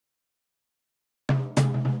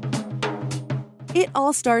It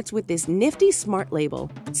all starts with this nifty smart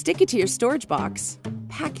label. Stick it to your storage box.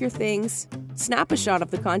 Pack your things. Snap a shot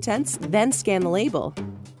of the contents, then scan the label.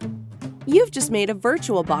 You've just made a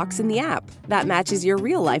virtual box in the app that matches your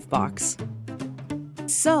real-life box.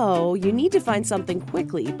 So, you need to find something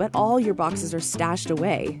quickly, but all your boxes are stashed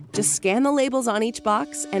away. Just scan the labels on each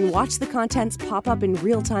box and watch the contents pop up in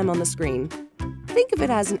real time on the screen. Think of it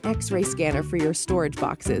as an X-ray scanner for your storage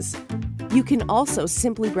boxes. You can also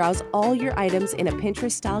simply browse all your items in a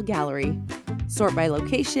Pinterest-style gallery, sort by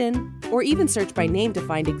location, or even search by name to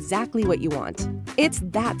find exactly what you want. It's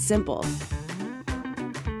that simple.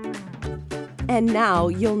 And now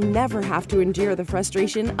you'll never have to endure the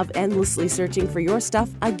frustration of endlessly searching for your stuff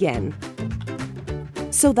again.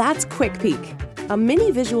 So that's Quick Peek, a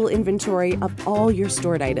mini visual inventory of all your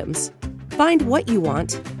stored items. Find what you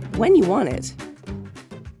want, when you want it.